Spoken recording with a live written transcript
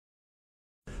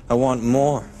I want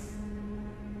more.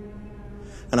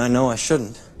 And I know I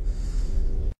shouldn't.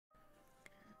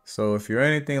 So if you're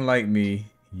anything like me,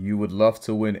 you would love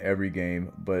to win every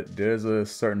game, but there's a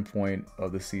certain point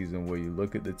of the season where you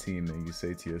look at the team and you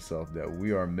say to yourself that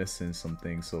we are missing some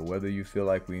things. So whether you feel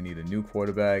like we need a new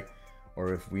quarterback,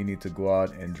 or if we need to go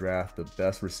out and draft the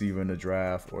best receiver in the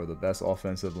draft or the best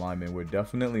offensive lineman, we're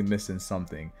definitely missing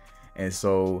something. And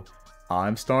so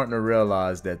I'm starting to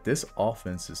realize that this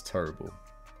offense is terrible.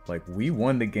 Like, we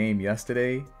won the game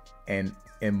yesterday, and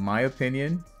in my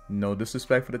opinion, no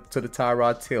disrespect to the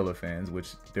Tyrod Taylor fans,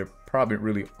 which there probably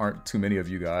really aren't too many of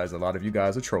you guys. A lot of you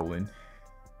guys are trolling.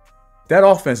 That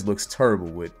offense looks terrible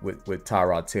with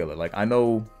Tyrod Taylor. Like, I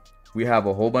know we have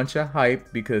a whole bunch of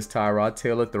hype because Tyrod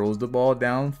Taylor throws the ball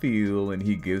downfield and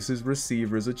he gives his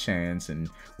receivers a chance, and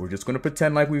we're just going to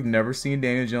pretend like we've never seen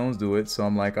Daniel Jones do it. So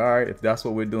I'm like, all right, if that's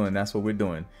what we're doing, that's what we're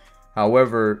doing.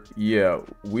 However, yeah,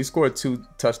 we scored 2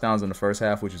 touchdowns in the first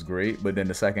half, which is great. But then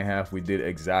the second half, we did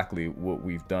exactly what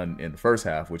we've done in the first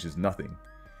half, which is nothing.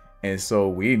 And so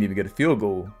we didn't even get a field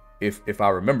goal, if I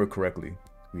remember correctly.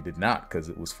 We did not, because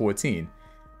it was 14.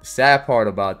 The sad part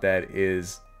about that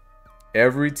is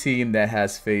every team that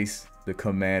has faced the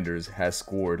Commanders has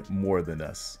scored more than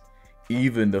us.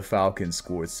 Even the Falcons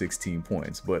scored 16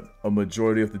 points. But a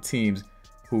majority of the teams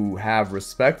who have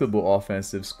respectable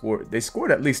offensive they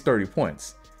scored at least 30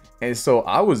 points. And so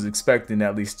I was expecting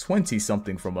at least 20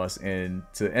 something from us, and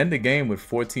to end the game with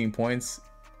 14 points,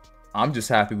 I'm just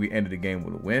happy we ended the game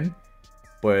with a win.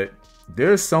 But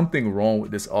there's something wrong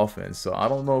with this offense. So I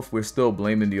don't know if we're still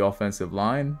blaming the offensive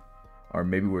line, or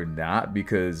maybe we're not,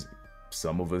 because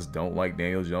some of us don't like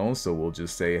Daniel Jones. So we'll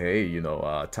just say, hey,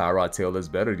 Tyrod Taylor's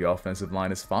better. The offensive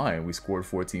line is fine. We scored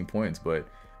 14 points. But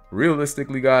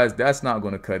realistically, guys, that's not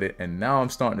going to cut it. And now I'm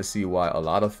starting to see why a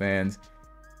lot of fans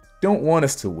don't want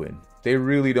us to win. They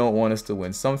really don't want us to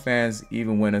win. Some fans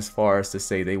even went as far as to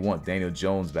say they want Daniel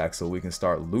Jones back so we can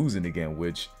start losing again,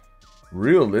 which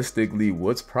realistically,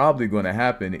 what's probably going to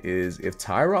happen is if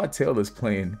Tyrod Taylor's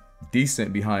playing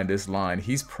decent behind this line,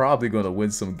 he's probably going to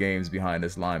win some games behind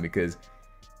this line, because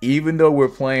even though we're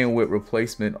playing with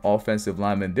replacement offensive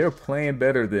linemen, they're playing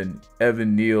better than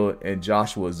Evan Neal and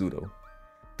Joshua Zudo.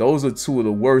 Those are 2 of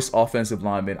the worst offensive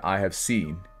linemen I have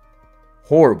seen.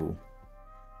 Horrible.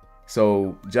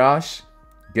 So, Josh,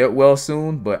 get well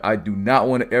soon, but I do not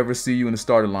want to ever see you in the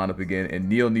starting lineup again. And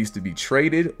Neal needs to be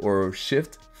traded or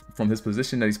shift from his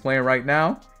position that he's playing right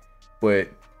now. But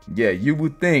yeah, you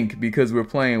would think because we're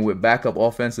playing with backup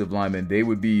offensive linemen, they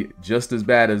would be just as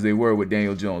bad as they were with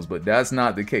Daniel Jones. But that's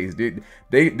not the case.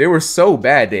 They were so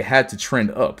bad they had to trend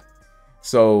up.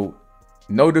 So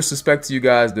no disrespect to you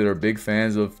guys that are big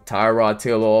fans of Tyrod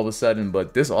Taylor all of a sudden,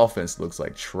 but this offense looks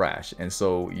like trash. And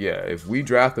so, yeah, if we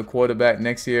draft a quarterback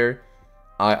next year,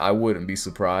 I wouldn't be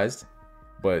surprised.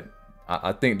 But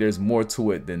I think there's more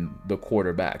to it than the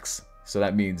quarterbacks. So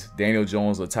that means Daniel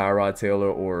Jones or Tyrod Taylor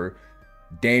or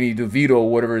Danny DeVito,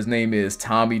 whatever his name is,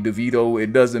 Tommy DeVito.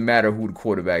 It doesn't matter who the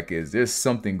quarterback is. There's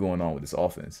something going on with this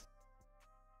offense.